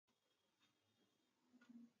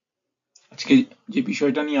আজকে যে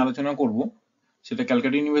বিষয়টা নিয়ে আলোচনা করব সেটা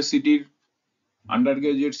ক্যালকাটা ইউনিভার্সিটির আন্ডার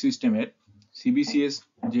গ্রাজুয়েট সিস্টেমের সিবিসিএস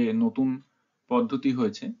যে নতুন পদ্ধতি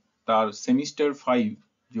হয়েছে তার semester 5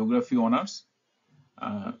 geography honours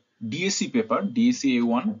DSC paper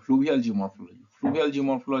ডিএসসি-A1 ফ্লুভিয়াল geomorphology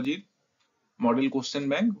জিওমরফোলজির model question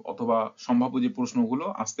bank অথবা সম্ভাব্য যে প্রশ্নগুলো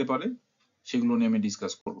আসতে পারে সেগুলো নিয়ে আমি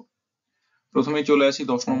ডিসকাস করব। প্রথমে চলে আসি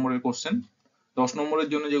 10 নম্বরের কোশ্চেন। 10 নম্বরের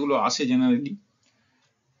জন্য যেগুলো আসে generally,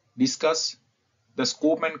 discuss the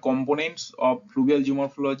scope and components of fluvial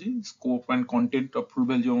geomorphology, scope and content of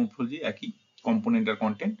fluvial geomorphology, একই component R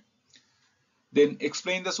content. Then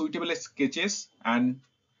explain the suitable sketches and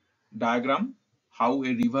diagram how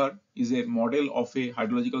a river is a model of a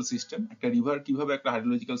hydrological system. একটা river কিভাবে একটা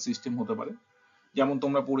hydrological system হতে পারে, যেমন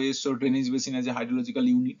তোমরা পড়ে এসছো drainage basin as a hydrological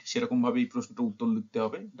unit, সেরকম ভাবে এই প্রশ্নটা উত্তর লিখতে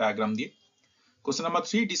হবে ডায়াগ্রাম দিয়ে। Question number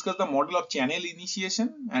 3, discuss the model of channel initiation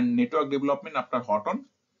and network development after Horton.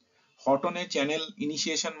 হটনের channel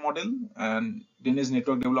initiation model and drainage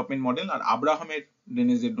network development model R আব্রাহামের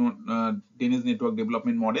drainage network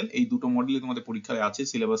development model, এই দুটো মডেলই তোমাদের পরীক্ষায় আছে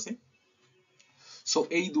সিলেবাসে। সো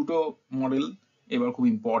এই দুটো মডেল এবার খুব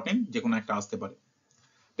ইম্পর্টেন্ট, যে কোনো একটা আসতে পারে।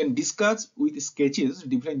 Then discuss with sketches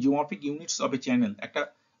different geomorphic units of A channel.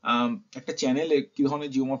 একটা চ্যানেলে কি ধরনের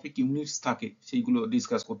জিওমরফিক ইউনিটস থাকে সেইগুলো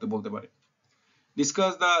ডিসকাস করতে বলতে পারে।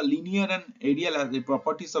 Discuss the linear and aerial as the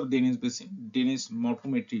properties of drainage basin, drainage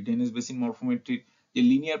morphometry, drainage basin morphometry যে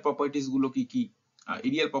linear properties গুলো কি কি,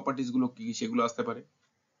 aerial properties গুলো কি কি সেগুলো আসতে পারে।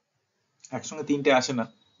 একসঙ্গে তিনটে আসে না,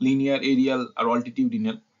 linear, aerial আর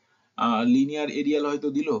altitudinal। linear aerial হয়তো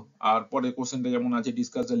দিল, আর পরে কোশ্চেনটা যেমন আছে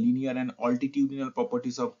discuss the linear and altitudinal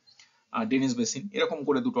properties of drainage basin, এরকম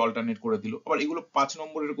করে দুটো অল্টারনেট করে দিল। আবার এগুলো 5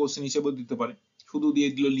 নম্বরের কোশ্চেন হিসেবেও দিতে পারে, শুধু দিয়ে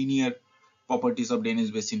দিল linear properties of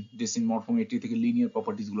drainage basin, basin morphometry থেকে linear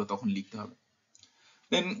properties গুলো তখন লিখতে হবে।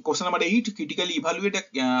 Then question number 8, critically evaluate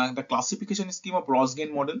the classification scheme of Rosgen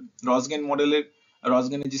model. Rosgen মডেলের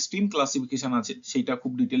রসগেনের যে স্ট্রিম ক্লাসিফিকেশন আছে সেটা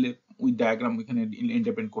খুব ডিটেইলে উইথ ডায়াগ্রাম এখানে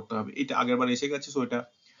ইন্টারপ্রেট করতে হবে। এটা আগেরবার এসে গেছে, সো এটা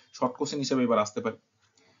শর্ট কোশ্চেন হিসেবে এবার আসতে পারে।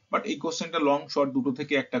 বাট এই কোশ্চেনটা লং শর্ট দুটো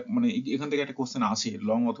থেকে একটা, মানে এখান থেকে একটা কোশ্চেন আসে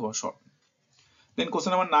লং অথবা short. Then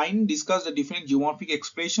question number 9, discuss the different geomorphic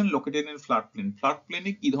expression located in floodplain.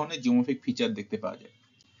 Floodplain-এ কি ধরনের জিওমরফিক ফিচার দেখতে পাওয়া যায়?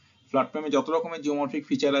 ফ্ল্যাটপ্লেনে যত রকমের জিওমরফিক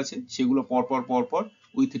ফিচার আছে সেগুলো পরপর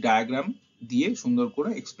উইথ ডায়াগ্রাম দিয়ে সুন্দর করে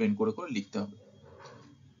এক্সপ্লেন করে করে লিখতে হবে।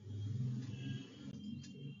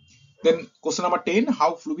 Then question number 10,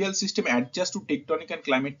 how fluvial system adjust to tectonic and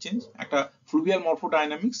climate change. একটা fluvial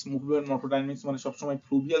morphodynamics মানে সবসময়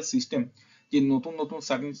fluvial system যে নতুন নতুন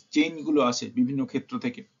সার্টেন চেঞ্জ গুলো আসে বিভিন্ন ক্ষেত্র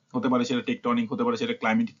থেকে, হতে পারে সেটা টেকটনিক, হতে পারে সেটা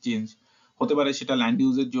ক্লাইমেটিক চেঞ্জ, হতে পারে সেটা ল্যান্ড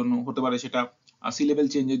ইউজের জন্য, হতে পারে সেটা সি লেভেল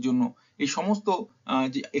চেঞ্জের জন্য। এই সমস্ত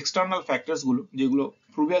যে এক্সটার্নাল ফ্যাক্টরস গুলো যেগুলো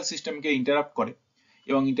ফ্লুভিয়াল সিস্টেমকে ইন্টারাপ্ট করে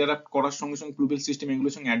এবং ইন্টারাপ্ট করার সঙ্গে সঙ্গে ফ্লুভিয়াল সিস্টেম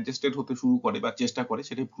এগুলোর সঙ্গে অ্যাডজাস্টেড হতে শুরু করে বা চেষ্টা করে,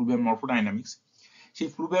 সেটাই ফ্লুভিয়াল মরফোডাইনামিক্স। সেই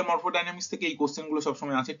ফ্লুভিয়াল মরফোডাইনামিক্স থেকে এই কোশ্চেন গুলো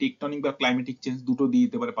সবসময় আছে। টেকটনিক বা ক্লাইমেটিক চেঞ্জ দুটো দিয়ে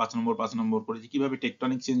দিতে পারে 5 নম্বর করে, যে কিভাবে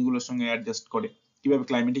টেকটনিক চেঞ্জ গুলোর সঙ্গে অ্যাডজাস্ট করে, কিভাবে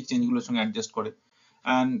ক্লাইমেটিক চেঞ্জ গুলোর সঙ্গে অ্যাডজাস্ট করে,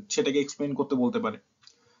 এন্ড সেটাকে এক্সপ্লেইন করতে বলতে পারে।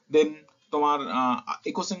 দেন তোমার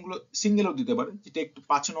এই কোশ্চেন গুলো সিঙ্গেলও দিতে পারে, যেটা একটু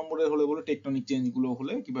 5 নম্বরের হলে বলে টেকটনিক চেঞ্জ গুলো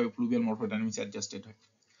হলে কিভাবে ফ্লুভিয়াল মরফোডাইনামিক্স অ্যাডজাস্টেড হয়।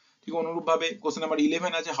 ঠিক অনুরূপ ভাবে কোশ্চেন নাম্বার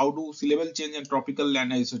 11 আছে how to sea level change and tropical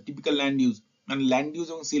land typical land use, মানে ল্যান্ড ইউজ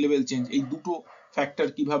এবং সি লেভেল চেঞ্জ এই দুটো ফ্যাক্টর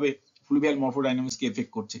কিভাবে ফ্লুভিয়াল মরফোডাইনামিক্স কে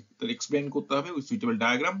এফেক্ট করছে তার এক্সপ্লেইন করতে হবে উইথ সুইটেবল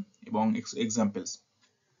ডায়াগ্রাম এবং এক্সাম্পলস।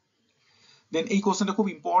 দেন এই কোশ্চেনটা খুব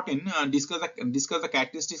important, discuss the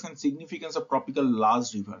characteristics and significance of tropical large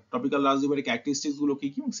river. Tropical large রিভারের characteristics গুলো কি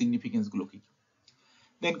কি এবং সিগনিফিকেন্স গুলো কি কি।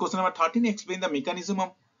 দেন question number 13, explain the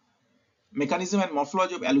mechanism and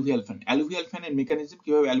morphology of alluvial fan. Alluvial ফ্যানের মেকানিজম,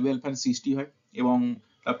 কিভাবে অ্যালুভিয়াল ফ্যান সৃষ্টি হয় এবং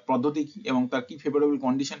তার পদ্ধতি কি এবং তার কি ফেভারেবল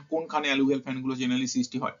কন্ডিশন, কোনখানে অ্যালুভিয়াল ফ্যান গুলো জেনারেলি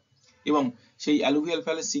সৃষ্টি হয়, এবং সেই অ্যালুভিয়াল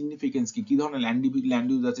ফ্যানের সিগনিফিকেন্স কি, কি ধরনের ল্যান্ড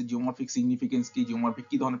ইউজ আছে, জিওমরফিক সিগনিফিকেন্স কি, জিওমরফিক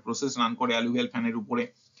কি ধরনের প্রসেস রান করে অ্যালুভিয়াল ফ্যানের উপরে,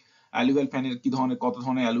 অ্যালুভিয়াল ফ্যানের কি ধরনের কত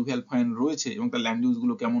ধরনের অ্যালুভিয়াল ফ্যান রয়েছে এবং তার ল্যান্ড ইউজ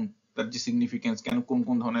গুলো কেমন, তার যে সিগনিফিকেন্স কেন কোন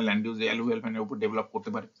কোন ধরনের ল্যান্ড ইউজ অ্যালুভিয়াল ফ্যানের উপর ডেভেলপ করতে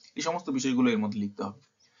পারে, এই সমস্ত বিষয়গুলো এর মধ্যে লিখতে হবে।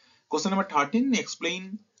 Question number 13, explain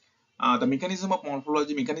the mechanism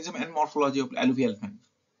and morphology of alluvial fan.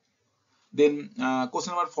 Then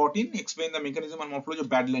question number 14, explain the mechanism and morphology of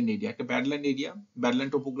badland area. একটা badland area,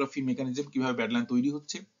 badland topography mechanism, কিভাবে badland তৈরি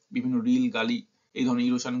হচ্ছে, বিভিন্ন রিল গালি এই ধরনের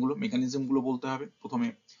ইরোশন গুলো মেকানিজম গুলো বলতে হবে। প্রথমে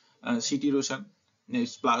sheet erosion,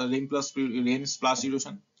 rain splash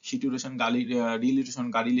erosion, sheet erosion, reel erosion,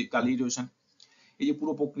 গালি ইরোশন, এই যে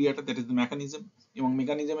পুরো প্রক্রিয়াটা দ্যাট ইজ দ্য মেকানিজম। এবং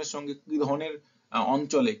মেকানিজমের সঙ্গে কি ধরনের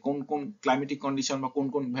অঞ্চলে কোন কোন ক্লাইমেটিক কন্ডিশন বা কোন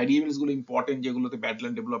কোন ভ্যারিয়েবলস গুলো ইম্পর্টেন্ট যেগুলোতে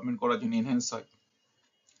ব্যাডল্যান্ড ডেভেলপমেন্ট করার জন্য এনহ্যান্স হয়,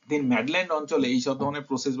 দেন ম্যাডল্যান্ড অঞ্চলে এই সব ধরনের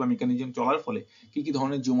প্রসেস বা মেকানিজম চলার ফলে কি কি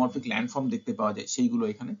ধরনের জিওমরফিক ল্যান্ডফর্ম দেখতে পাওয়া যায় সেইগুলো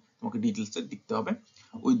এখানে তোমাকে ডিটেলসে দেখতে হবে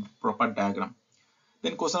with proper diagram.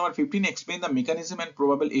 Then question number 15, explain the mechanism and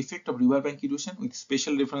probable effect of river bank erosion with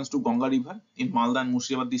special reference to Ganga River in Malda and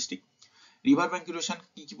Murshidabad district. River bank erosion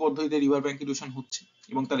কি কি পদ্ধতিতে রিভার ব্যাংক ইরোশন হচ্ছে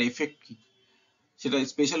এবং তার effect কি, সেটা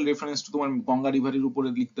special reference to তোমার গঙ্গা রিভারের উপরে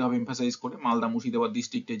লিখতে হবে এমফাসাইজ করে। মালদা মুর্শিদাবাদ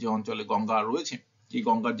ডিস্ট্রিক্টে যে অঞ্চলে গঙ্গা রয়েছে, এই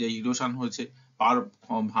গঙ্গার যে ইরোশন হয়েছে,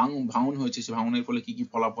 ভাঙন হয়েছে, সে ভাঙনের ফলে কি কি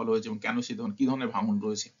ফলাফল হয়েছে এবং কেন সে ধরনের কি ধরনের ভাঙন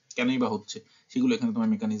রয়েছে, কেনই বা হচ্ছে, সেগুলো এখানে তোমার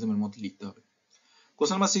মেকানিজমের মধ্যে লিখতে হবে।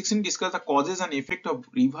 Question number 16, discuss the causes and effect of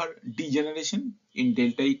river degeneration in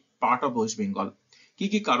deltaic part of West Bengal. কি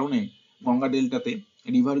কি কারণে গঙ্গা ডেল্টাতে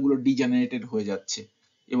রিভার গুলো ডিজেনারেটেড হয়ে যাচ্ছে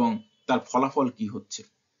এবং তার ফলাফল কি হচ্ছে।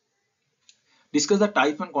 Discuss the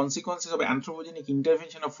type and consequences of anthropogenic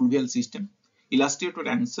intervention of fluvial system. Illustrate your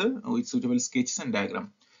answer with suitable sketches and diagram.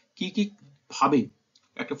 কি কি ভাবে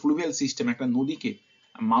একটা ফ্লুভিয়াল সিস্টেম, একটা নদীকে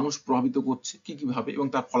মানুষ প্রভাবিত করছে, কি কি ভাবে এবং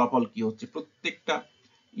তার ফলাফল কি হচ্ছে। প্রত্যেকটা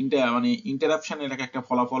ইন্টারাপশনের একটা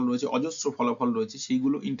ফলাফল রয়েছে, অজস্র ফলাফল রয়েছে,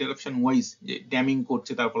 সেইগুলো ইন্টারাপশন ওয়াইজ, যে ড্যামিং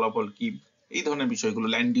করছে তার ফলাফল কি, এই ধরনের বিষয়গুলো,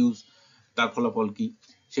 ল্যান্ড ইউজ তার ফলাফল কি,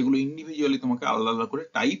 সেগুলো ইন্ডিভিজুয়ালি তোমাকে আলাদা আলাদা করে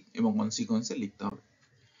টাইপ এবং কনসিকুয়েন্সে লিখতে হবে।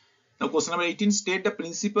 Now question number 18, state the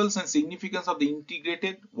principles and significance of the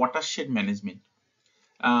integrated watershed management.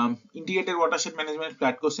 Integrated watershed management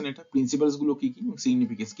flat question, এটা প্রিন্সিপালস গুলো কি কি,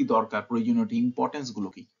 সিগনিফিকেন্স কি, দরকার, প্রয়োজনীয়তা, ইম্পর্টেন্স গুলো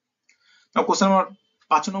কি। Now question number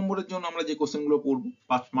 5 নম্বরের জন্য আমরা যে কোশ্চেন গুলো পড়বো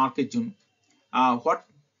 5 মার্কের জন্য,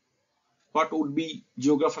 what would be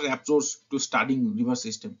geographer approach to studying river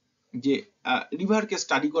system, যে রিভারকে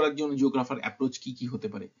স্টাডি করার জন্য জিওগ্রাফার অ্যাপ্রোচ কি কি হতে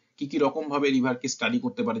পারে, কি কি রকম ভাবে রিভারকে স্টাডি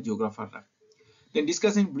করতে পারে জিওগ্রাফাররা। Then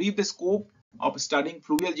discuss in brief the scope of studying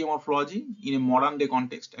fluvial geomorphology in a modern day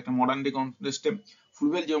context. একটা মডার্ন ডে কনটেক্সটে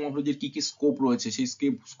ফ্লুভিয়াল জিওমরফোলজির কি কি স্কোপ রয়েছে, সেই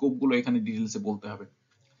স্কোপ গুলো এখানে ডিটেইলসে বলতে হবে।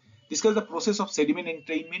 Discuss the process of sediment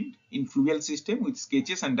entrainment in fluvial system with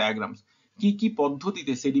sketches and diagrams. কি কি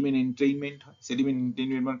পদ্ধতিতে সেডিমেন্ট এন্ট্রেইনমেন্ট হয়, সেডিমেন্ট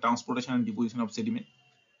এন্ট্রেইনমেন্ট মানে transportation and deposition of sediment,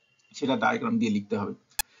 সেটা ডায়াগ্রাম দিয়ে লিখতে হবে।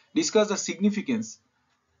 Discuss the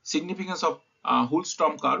significance of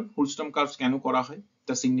Hulstrom curve. Hulstrom curves কেন করা হয়,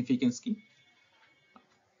 তার সিগনিফিকেন্স কি।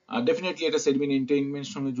 Definitely এটা sediment entrainment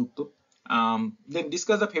সঙ্গে যুক্ত। Then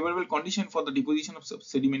discuss the favorable condition for the deposition of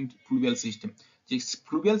sediment fluvial system. যে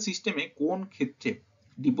ফ্লুভিয়াল সিস্টেমে কোন ক্ষেত্রে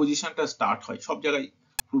ডিপোজিশনটা স্টার্ট হয়, সব জায়গায়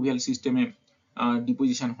ফ্লুভিয়াল সিস্টেমে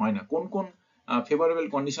ডিপোজিশন হয় না, কোন কোন ফেভারেবল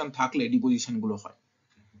কন্ডিশন থাকলে ডিপোজিশন গুলো হয়।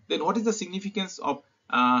 Then what is the significance of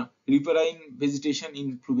riverine vegetation in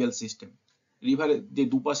fluvial system? রিভারের যে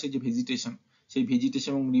দুপাশে যে ভেজিটেশন, সেই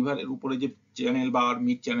ভেজিটেশন এবং রিভারের উপরে যে চ্যানেল বার,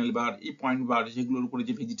 মিড চ্যানেল বার, এই পয়েন্ট বার, যেগুলোর উপরে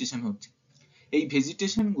যে ভেজিটেশন হচ্ছে, এই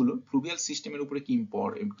ভেজিটেশন গুলো ফ্লুভিয়াল সিস্টেমের উপরে কি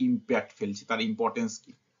ইম্প্যাক্ট ফেলছে, তার ইম্পর্টেন্স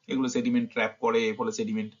কি। এগুলো সেডিমেন্ট ট্র্যাপ করে, ফলে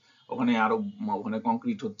সেডিমেন্ট ওখানে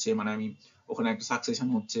কংক্রিট হচ্ছে, মানে ওখানে একটা সাকসেশন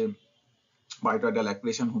হচ্ছে, বায়োটাইডাল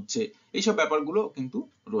অ্যাক্রেশন হচ্ছে, এইসব ব্যাপারগুলো কিন্তু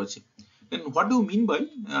রয়েছে। Then what do you mean by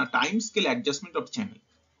time scale adjustment of channel?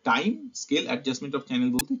 Time scale adjustment of channel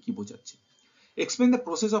বলতে কি বোঝাচ্ছে। Explain the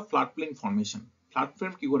process of floodplain formation.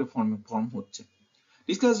 Floodplain কি করে ফর্ম হচ্ছে।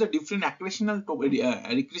 Discuss the different accretional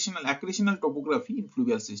topography in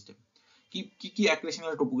fluvial system. কি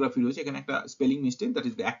accretional topography রয়েছে, এখানে একটা spelling mistake, that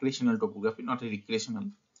is the accretional topography, not a recreational.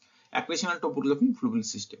 Accretional topography in fluvial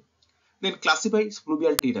system. Then classify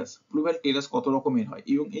fluvial terrace. Fluvial terrace কত রকমের হয়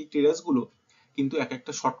এবং এই টেরাস গুলো কিন্তু এক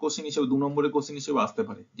একটা শর্ট কোশ্চেন হিসেবে 2 নম্বরের কোশ্চেন হিসেবে আসতে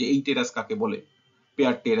পারে, যে এই টেরাস কাকে বলে,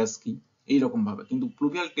 পেয়ার টেরাস কি, এইরকম ভাবে। কিন্তু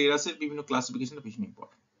ফ্লুভিয়াল টেরাসের বিভিন্ন ক্লাসিফিকেশনটা ভীষণ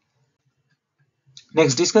important.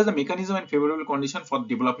 Next, discuss the mechanism and favourable condition for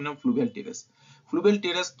development of ফ্লুভিয়াল টেরাস। ফ্লুভিয়াল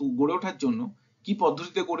টেরাস গড়ে ওঠার জন্য কি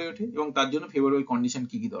পদ্ধতিতে গড়ে ওঠে এবং তার জন্য ফেভারেবল কন্ডিশন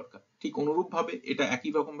কি কি দরকার। ঠিক অনুরূপ ভাবে এটা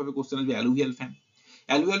একই রকম ভাবে কোশ্চেন আসবে অ্যালুভিয়াল ফ্যান।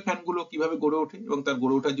 অ্যালুভিয়াল ফ্যান গুলো কিভাবে গড়ে ওঠে এবং তার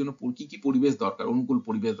গড়ে ওঠার জন্য কি কি পরিবেশ দরকার, অনুকূল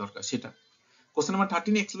পরিবেশ দরকার, সেটা। Question number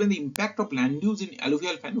 13, explain the impact of land use in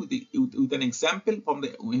alluvial fan with an example from the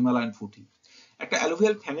Himalayan foothill. একটা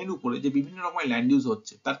alluvial ফ্যানের উপরে যে বিভিন্ন রকমের ল্যান্ড ইউজ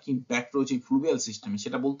হচ্ছে, তার কি ইম্প্যাক্ট রয়েছে ফ্লুভিয়াল সিস্টেমে,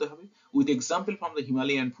 সেটা বলতে হবে with example from the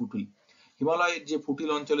Himalayan foothill. হিমালয়ের যে ফুটহিল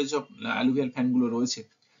অঞ্চলে সব alluvial ফ্যান গুলো রয়েছে,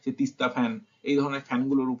 যে তিস্তা ফ্যান, এই ধরনের ফ্যান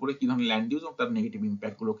গুলোর উপরে কি ধরনের ল্যান্ড ইউজ এবং তার নেগেটিভ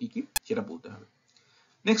ইম্প্যাক্ট গুলো কি কি, সেটা বলতে হবে।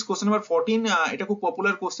 নেক্সট, কোশ্চেন নাম্বার 14, এটা খুব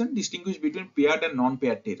popular question, distinguish between paired and non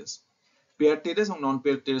paired terrace. Pair terrace এবং নন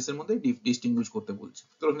পেয়ার টেরেসের মধ্যে ডিস্টিংগুইশ করতে বলছে।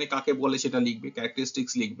 তো এখানে কাকে বলে সেটা লিখবে,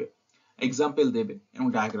 ক্যারেক্টারিস্টিক্স লিখবে, এক্সাম্পল দেবে এবং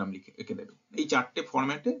ডায়াগ্রাম এঁকে দেবে। এই চারটে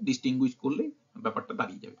ফরম্যাটে ডিস্টিংগুইশ করলে ব্যাপারটা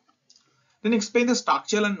দাঁড়িয়ে যাবে। Then explain the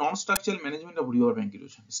structural and non-structural management of river bank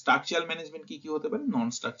erosion. Structural management কি কি হতে পারে,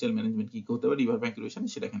 non-structural management কি কি হতে পারে river bank erosion,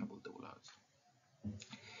 সেটা এখানে বলতে বলা হয়েছে।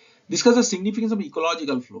 Discuss the significance of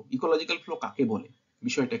ecological flow. Ecological flow কাকে বলে,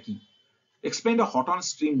 বিষয়টা কি। Explain the Houghton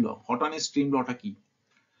stream law. Houghton stream law টা কি।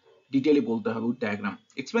 ডিটেইলে বলতে হবে with diagram.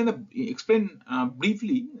 Explain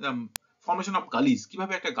briefly the formation of গালিজ,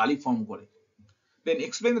 কিভাবে একটা গালি ফর্ম করে। দেন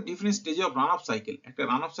এক্সপ্লেন দ্য ডিফারেন্ট স্টেজে অফ রান অফ সাইকেল, একটা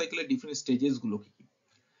রান অফ সাইকেলের ডিফারেন্ট স্টেজেস গুলো কি কি।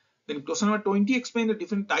 দেন question number 20 explain the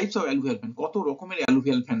different types of alluvial fan, কত রকমের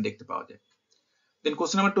অ্যালুভিয়াল ফ্যান দেখতে পাওয়া যায়। Then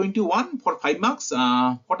question number 21 for 5 marks,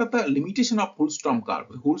 what are the limitation of Hulstrom curve?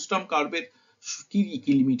 Hulstrom curve এর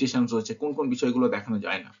কি লিমিটেশন রয়েছে, কোন কোন বিষয়গুলো দেখানো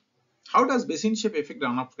যায় না। How does basin shape affect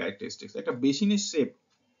runoff characteristics? একটা বেসিনের শেপ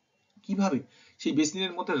কিভাবে সেই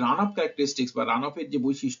বেসিনের মধ্যে রানঅফ ক্যারেক্টারিস্টিক্স বা রানঅফ এর যে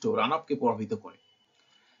বৈশিষ্ট্য রানঅফ কে প্রভাবিত করে।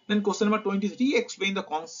 Then question number 23 explain the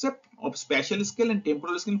concept of spatial scale and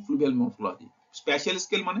temporal scale in fluvial morphology. Spatial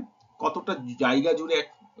scale মানে কতটা জায়গা জুড়ে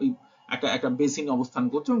ওই একটা বেসিন অবস্থান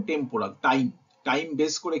করছে, এবং টেম্পোরাল টাইম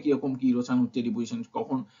বেস করে কিরকম কি ইরোশন হচ্ছে, ডিপোজিশন,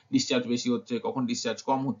 কখন ডিসচার্জ বেশি হচ্ছে, কখন ডিসচার্জ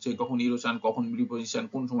কম হচ্ছে, কখন ইরোশন, কখন ডিপোজিশন,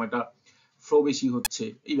 কোন সময়টা ফ্লো বেশি হচ্ছে,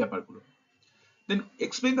 এই ব্যাপারগুলো। দেন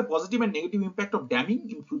explain the positive and negative impact of ড্যামিং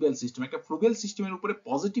in ফ্লুভিয়াল system. একটা ফ্লুভিয়াল সিস্টেমের উপরে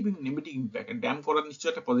পজিটিভ এবং নেগেটিভ ইম্প্যাক্ট, ড্যাম করার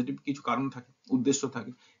নিশ্চয়ই একটা পজিটিভ কিছু কারণ থাকে, উদ্দেশ্য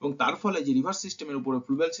থাকে, এবং তার ফলে যে রিভার সিস্টেমের উপরে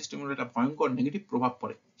ফ্লুভিয়াল সিস্টেমের উপরে একটা ভয়ঙ্কর নেগেটিভ প্রভাব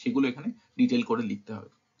পড়ে, সেগুলো এখানে ডিটেইল করে লিখতে হবে।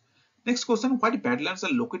 Next question, what ব্যাডল্যান্ডস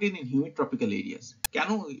are located in humid tropical areas, কেন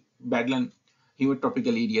ব্যাডল্যান্ড হিউমিড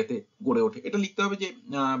ট্রপিক্যাল এরিয়াতে গড়ে ওঠে। এটা লিখতে হবে যে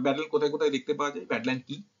ব্যাডল্যান্ড কোথায় কোথায় দেখতে পাওয়া যায়, ব্যাডল্যান্ড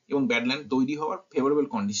কি, এবং ব্যাডল্যান্ড তৈরি হওয়ার ফেভারেবল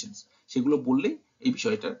কন্ডিশনস, সেগুলো বললেই এই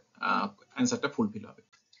বিষয়টার অ্যান্সারটা ফুলফিল হবে।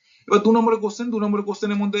 এবার 2 নম্বরের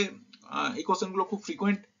কোশ্চেনের মধ্যে এই কোশ্চেনগুলো খুব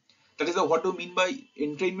frequent. That is what do mean by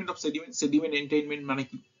এন্ট্রেইনমেন্ট of sediment. Sediment এন্ট্রেইনমেন্ট মানে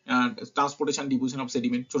কি, ট্রান্সপোর্টেশন ডিপোজিশন অফ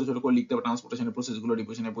সেডিমেন্ট, ছোট ছোট করে লিখতে হবে ট্রান্সপোর্টেশনের প্রসেসগুলো,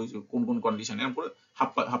 ডিপোজিশনের কোন কোন কন্ডিশন, এরকম করে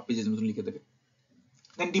হাফ পেজের মতো লিখে দেবে।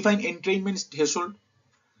 দেন define এন্ট্রেইনমেন্ট threshold.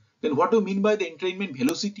 Then what do mean by the এন্ট্রেইনমেন্ট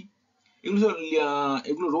velocity.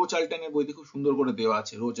 এগুলো রো চার্লটনের বইতে খুব সুন্দর করে দেওয়া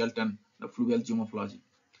আছে, rho Charlton ফ্লুভিয়াল geomorphology.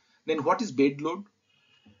 Then what is bed load.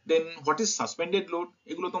 Then what is suspended load.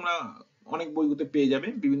 এগুলো তোমরা অনেক বইগুলোতে পেয়ে যাবে,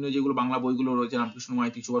 বিভিন্ন যেগুলো বাংলা বইগুলো রয়েছে, রামকৃষ্ণ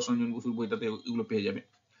মাইতি, সুভাষ রঞ্জন বসুর বইটাতে এগুলো পেয়ে যাবে।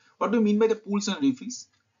 What do mean by the pools and রিফিলস।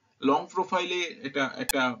 Long প্রোফাইলে এটা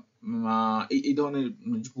একটা এই ধরনের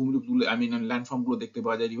ভূমিরূপগুলো, ল্যান্ডফর্ম গুলো দেখতে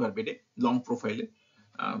পাওয়া যায় রিভার বেডে লং প্রোফাইলে।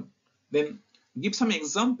 দেন give some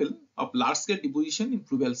example of large scale deposition in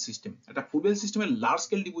fluvial system. একটা ফ্লুভিয়াল সিস্টেমের লার্জ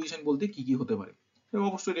স্কেল ডিপোজিশন বলতে কি কি হতে পারে,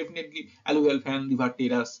 অবশ্যই ডেফিনেটলি অ্যালুভিয়াল ফ্যান, রিভার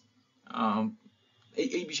টেরাস,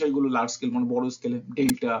 এই বিষয়গুলো লার্জ স্কেল, মানে বড় স্কেলে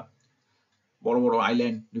ডেল্টা, বড় বড়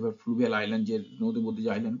আইল্যান্ড, রিভার ফ্লুভিয়াল আইল্যান্ড, যে নদীর মধ্যে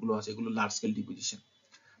যে আইল্যান্ড গুলো আছে, এগুলো large scale deposition.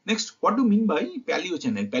 Next, what do mean by paleo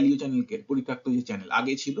channel. Paleo channel কে, পরিত্যক্ত যে চ্যানেল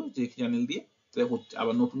আগে ছিল, যে চ্যানেল দিয়ে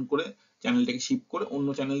আবার নতুন করে চ্যানেলটাকে শিফট করে অন্য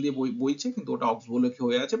চ্যানেল দিয়ে বইছে, কিন্তু ওটা অক্সবোলেক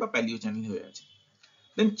হয়ে আছে বা প্যালিও চ্যানেল হয়ে আছে।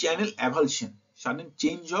 দেন channel avulsion, sudden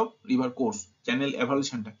change of river course, channel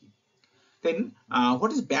অ্যাভালশনটা কি। দেন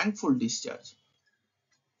what is ব্যাঙ্কফুল discharge.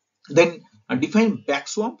 Then define back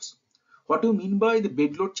swamps. What you mean by the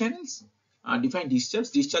bed load channels. Define discharge,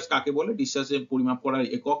 discharge কাকে বলে, ডিসচার্জের পরিমাপ করার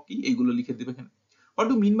একক কি, এইগুলো লিখে দেবে এখানে। What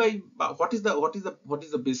do you mean by what is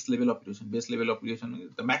the base level of erosion? Base level of erosion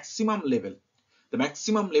means the maximum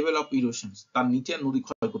level of erosions. তার নিচে নদী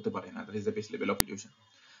ক্ষয় করতে পারে না, that is the base level of erosion.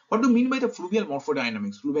 What do you mean by the fluvial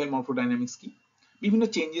morphodynamics? Fluvial morphodynamics কি, বিভিন্ন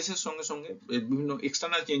changes এর সঙ্গে সঙ্গে, বিভিন্ন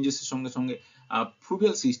এক্সটার্নাল চেঞ্জেস এর সঙ্গে সঙ্গে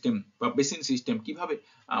ফ্লুভিয়াল সিস্টেম বা বেসিন সিস্টেম কিভাবে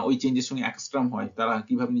ওই চেঞ্জের সঙ্গে অ্যাকস্ট্রাম হয়, তারা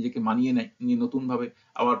কিভাবে নিজেকে মানিয়ে নেয়, নিয়ে নতুন ভাবে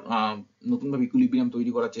ইকুইলিব্রিয়াম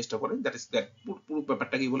তৈরি করার চেষ্টা করে, দ্যাট পুরো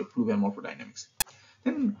ব্যাপারটাকে বলে ফ্লুভিয়াল মরফোডাইনামিক্স।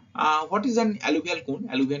 দেন হোয়াট ইজ অ্যান অ্যালুভিয়াল কোন।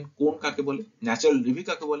 অ্যালুভিয়াল কোন কাকে বলে, ন্যাচারাল রিভি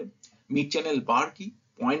কাকে বলে, মিড চ্যানেল বার কি,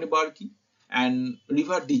 পয়েন্ট বার কি, এন্ড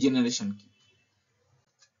রিভার ডিজেনারেশন কি।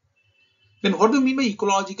 Then what do you mean by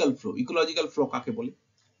ecological flow? Ecological flow কাকে বলে।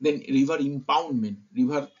 Then river impoundment,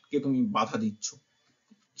 river কে তুমি বাধা দিচ্ছ,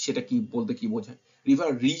 সেটা কি বলতে কি বোঝায়। রিভার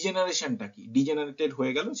রিজেনারেশনটা কি, ডিজেনারেটেড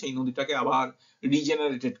হয়ে গেল সেই নদীটাকে আবার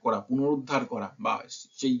রিজেনারেটেড করা, পুনরুদ্ধার করা, বা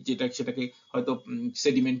সেই সেটাকে হয়তো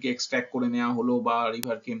সেডিমেন্টকে এক্সট্রাক্ট করে নেওয়া হলো, বা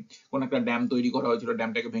রিভারকে কোন একটা ড্যাম তৈরি করা হয়েছিল,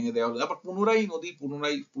 ড্যামটাকে ভেঙে দেওয়া হলো, আবার পুনরায় নদীর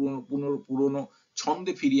পুরনো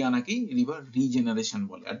ছন্দে ফিরিয়ে আনাকেই রিভার রিজেনারেশন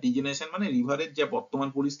বলে। আর ডিজেনারেশন মানে রিভারের যে বর্তমান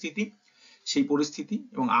পরিস্থিতি, সেই পরিস্থিতি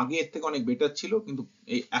এবং আগে এর থেকে অনেক বেটার ছিল, কিন্তু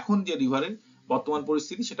এখন যে রিভারের বর্তমান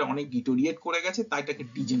পরিস্থিতি সেটা অনেক ডিটোরিয়েট করে গেছে, তাই এটাকে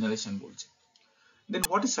ডিজেনারেশন বলছে। দেন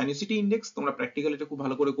হোয়াট ইজ সাইনোসিটি ইন্ডেক্স। তোমরা প্র্যাকটিক্যাল এটা খুব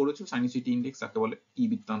ভালো করে করেছো। সাইনোসিটি ইন্ডেক্স কাকে বলে, কি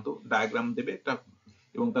বৃত্তান্ত, ডায়াগ্রাম দেবে একটা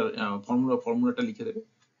এবং তার ফর্মুলাটা লিখে দেবে।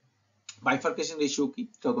 বাইফার্কেশন রেশিও কি,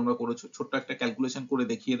 সেটা তোমরা করেছো, ছোট্ট একটা ক্যালকুলেশন করে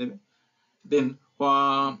দেখিয়ে দেবে। দেন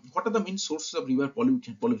what are the main sources of river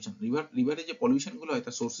pollution. রিভারে যে পলিউশন গুলো হয়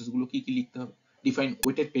তার সোর্সেস গুলো কি কি লিখতে হবে। Define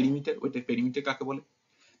weighted perimeter, weighted perimeter কাকে বলে।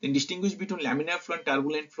 দেন distinguish between laminar flow and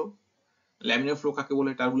turbulent flow. Laminar flow কাকে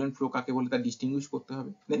বলে, টার্বুলেন্ট ফ্লো কাকে বলে, তার ডিস্টিংগুইশ করতে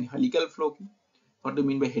হবে। দেন হেলিক্যাল ফ্লো কি, হোয়াট ডু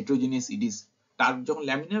মিন বাই হেটেরোজিনিয়াস ইডিস। যখন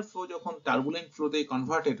ল্যামিনার ফ্লো যখন টার্বুলেন্ট ফ্লোতে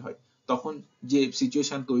কনভার্টেড হয় তখন যে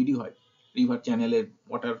সিচুয়েশন তৈরি হয় রিভার চ্যানেলের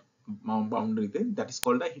water বাউন্ডারিতে, that is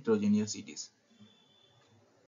called a হেটেরোজেনিয়াস ইটিস।